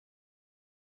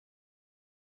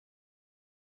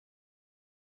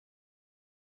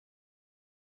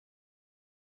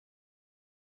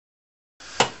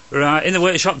Right, in the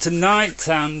workshop tonight,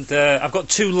 and I've got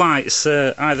two lights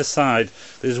either side.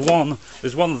 There's one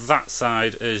that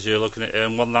side as you're looking at it,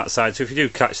 and one that side. So if you do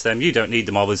catch them, you don't need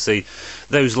them obviously.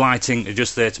 Those lighting are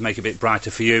just there to make it a bit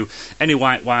brighter for you. Any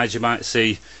white wires you might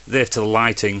see, they're to the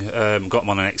lighting. Got them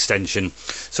on an extension.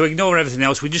 So ignore everything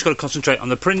else. We just got to concentrate on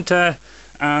the printer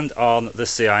and on the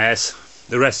CIS.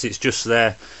 The rest it's just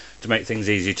there to make things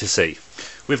easier to see.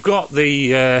 We've got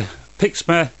the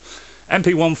Pixma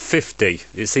MP150.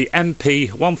 It's the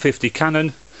MP150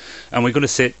 Canon, and we're going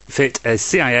to fit a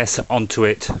CIS onto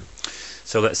it.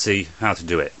 So let's see how to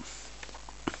do it.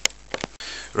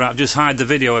 Right, I've just hide the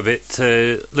video a bit,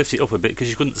 lift it up a bit because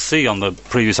you couldn't see on the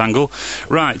previous angle.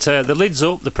 Right, the lid's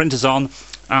up, the printer's on,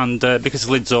 and because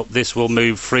the lid's up, this will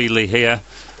move freely here.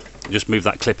 Just move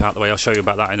that clip out of the way, I'll show you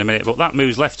about that in a minute. But that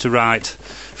moves left to right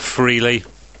freely.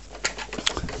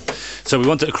 So we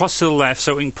want it across to the left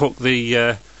so we can put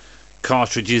the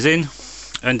cartridges in,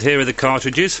 and here are the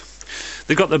cartridges.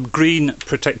 They've got the green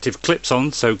protective clips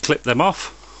on, so clip them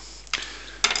off,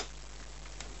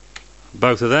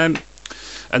 both of them,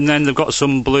 and then they've got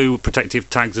some blue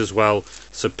protective tags as well,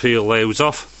 so peel those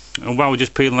off. And while we're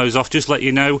just peeling those off, just let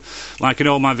you know, like in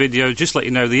all my videos, just let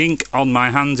you know the ink on my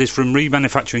hands is from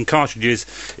remanufacturing cartridges.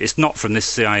 It's not from this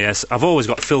CIS. I've always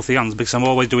got filthy hands because I'm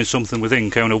always doing something with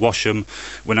ink. I want to wash them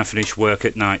when I finish work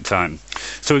at night time.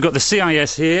 So we've got the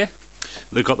CIS here.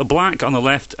 They've got the black on the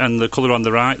left and the colour on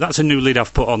the right. That's a new lid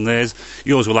I've put on theirs.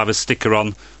 Yours will have a sticker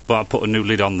on, but I've put a new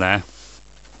lid on there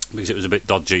because it was a bit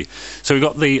dodgy. So we've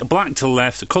got the black to the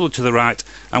left, the colour to the right,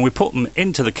 and we put them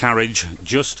into the carriage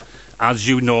just as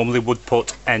you normally would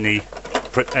put any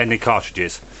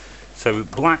cartridges. So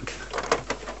black,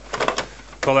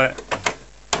 colour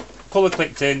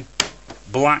clicked in,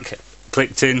 black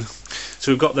clicked in.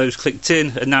 So we've got those clicked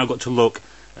in, and now got to look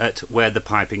at where the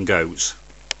piping goes.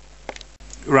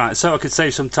 Right, so I could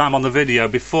save some time on the video.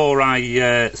 Before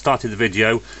I started the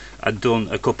video, I'd done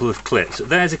a couple of clips.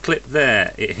 There's a clip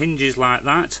there. It hinges like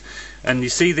that, and you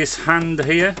see this hand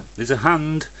here? There's a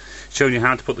hand showing you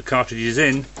how to put the cartridges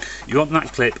in. You want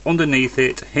that clip underneath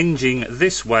it, hinging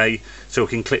this way, so we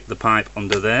can clip the pipe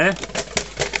under there.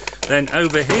 Then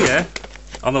over here,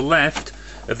 on the left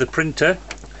of the printer,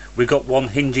 we've got one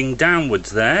hinging downwards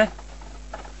there.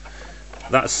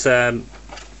 That's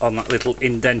on that little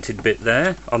indented bit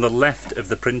there on the left of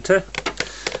the printer,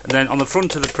 and then on the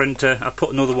front of the printer I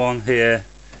put another one here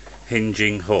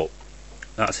hinging up.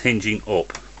 That's hinging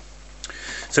up.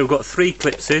 So we've got three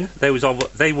clips in. They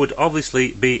would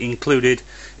obviously be included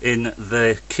in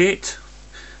the kit,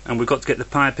 and we've got to get the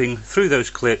piping through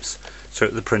those clips so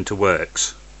that the printer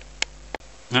works.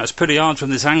 Now it's pretty hard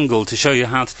from this angle to show you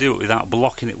how to do it without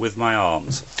blocking it with my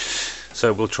arms.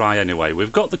 So we'll try anyway.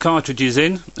 We've got the cartridges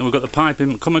in, and we've got the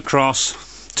piping come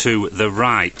across to the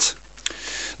right.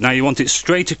 Now you want it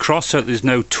straight across so that there's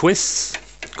no twists.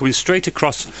 Coming straight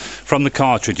across from the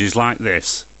cartridges like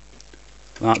this.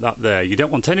 Like that there. You don't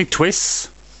want any twists.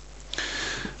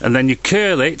 And then you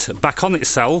curl it back on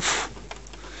itself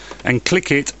and click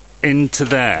it into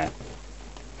there.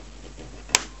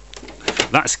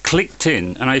 That's clicked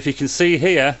in, and if you can see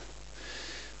here,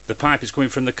 the pipe is coming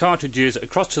from the cartridges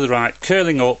across to the right,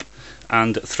 curling up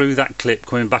and through that clip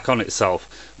coming back on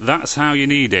itself. That's how you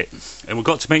need it, and we've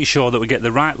got to make sure that we get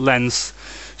the right length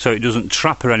so it doesn't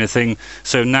trap or anything.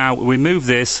 So now we move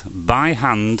this by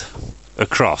hand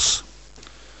across,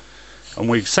 and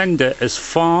we send it as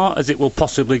far as it will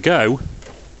possibly go,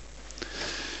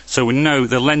 so we know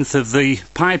the length of the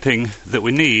piping that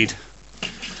we need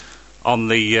on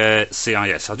the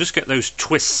CIS. I'll just get those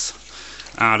twists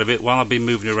out of it. While I've been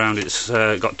moving around, it's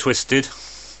got twisted.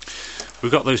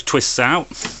 We've got those twists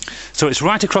out, so it's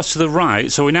right across to the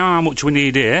right, so we know how much we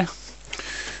need here.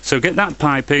 So get that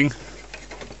piping.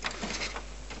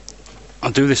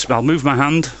 I'll do this, I'll move my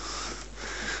hand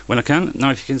when I can. Now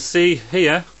if you can see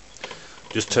here,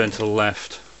 just turn to the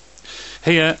left.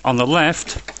 Here on the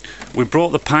left we brought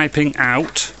the piping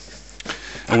out,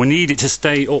 and we need it to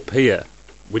stay up here.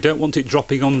 We don't want it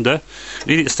dropping under,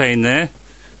 we need it to stay in there.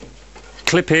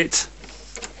 Clip it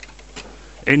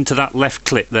into that left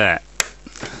clip there.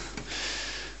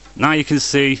 Now you can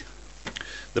see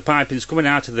the piping is coming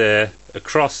out of there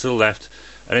across to the left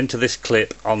and into this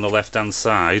clip on the left hand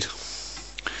side.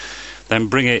 Then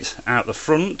bring it out the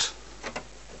front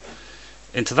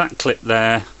into that clip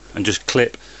there and just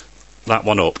clip that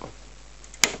one up.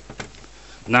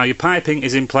 Now your piping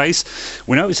is in place.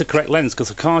 We know it's the correct length because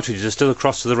the cartridges are still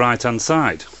across to the right hand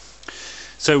side.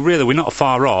 So really we're not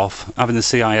far off having the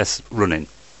CIS running.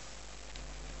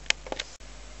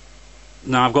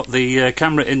 Now I've got the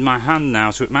camera in my hand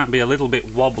now, so it might be a little bit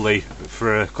wobbly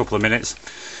for a couple of minutes.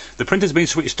 The printer's been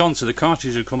switched on, so the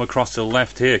cartridge will come across to the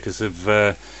left here because of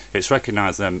it's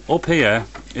recognised them. Up here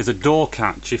is a door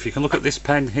catch. If you can look at this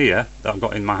pen here that I've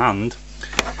got in my hand,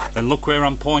 and look where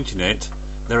I'm pointing it,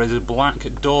 there is a black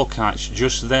door catch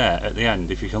just there at the end.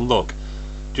 If you can look,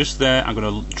 just there, I'm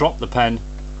going to drop the pen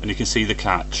and you can see the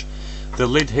catch. The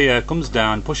lid here comes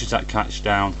down, pushes that catch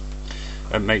down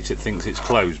and makes it think it's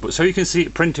closed. But so you can see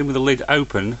it printing with the lid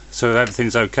open, so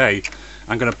everything's okay.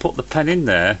 I'm going to put the pen in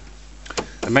there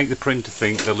and make the printer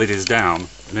think the lid is down,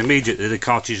 and immediately the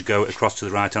cartridge go across to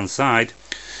the right hand side.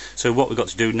 So what we've got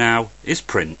to do now is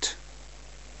print.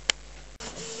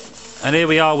 And here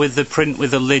we are with the print with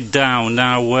the lid down.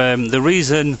 Now the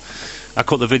reason I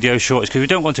cut the video short is because we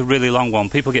don't want a really long one.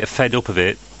 People get fed up of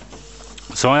it.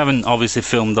 So I haven't obviously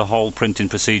filmed the whole printing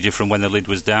procedure from when the lid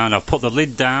was down. I've put the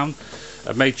lid down.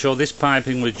 I've made sure this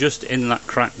piping was just in that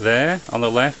crack there on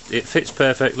the left. It fits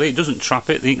perfectly. It doesn't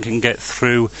trap it. The ink can get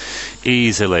through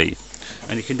easily.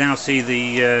 And you can now see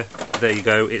the there you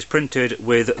go. It's printed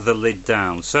with the lid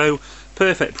down. So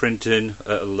perfect printing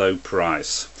at a low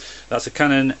price. That's a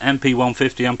Canon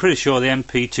MP150. I'm pretty sure the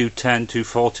MP210,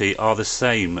 240 are the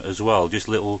same as well. Just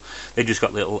little, they just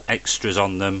got little extras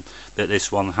on them that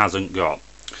this one hasn't got.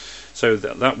 So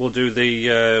that will do the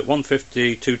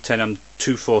 150, 210 and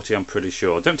 240, I'm pretty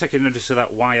sure. Don't take any notice of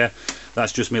that wire.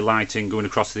 That's just me lighting going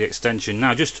across the extension.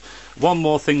 Now just one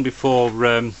more thing before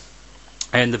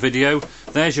end the video.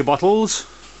 There's your bottles.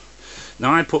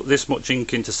 Now I put this much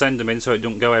ink in to send them in so it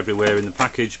don't go everywhere in the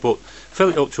package, but fill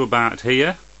it up to about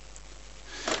here.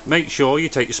 Make sure you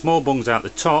take your small bungs out the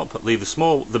top, leave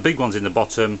the big ones in the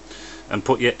bottom, and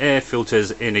put your air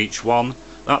filters in each one.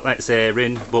 That lets air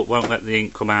in but won't let the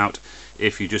ink come out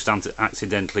if you just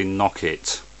accidentally knock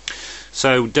it.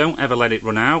 So don't ever let it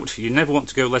run out. You never want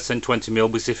to go less than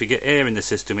 20mm, because if you get air in the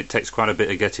system it takes quite a bit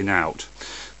of getting out.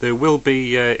 There will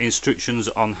be instructions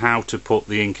on how to put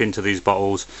the ink into these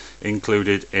bottles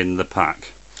included in the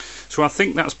pack. So I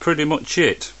think that's pretty much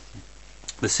it.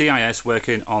 The CISS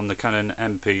working on the Canon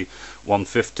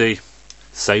MP150.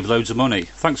 Save loads of money.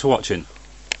 Thanks for watching.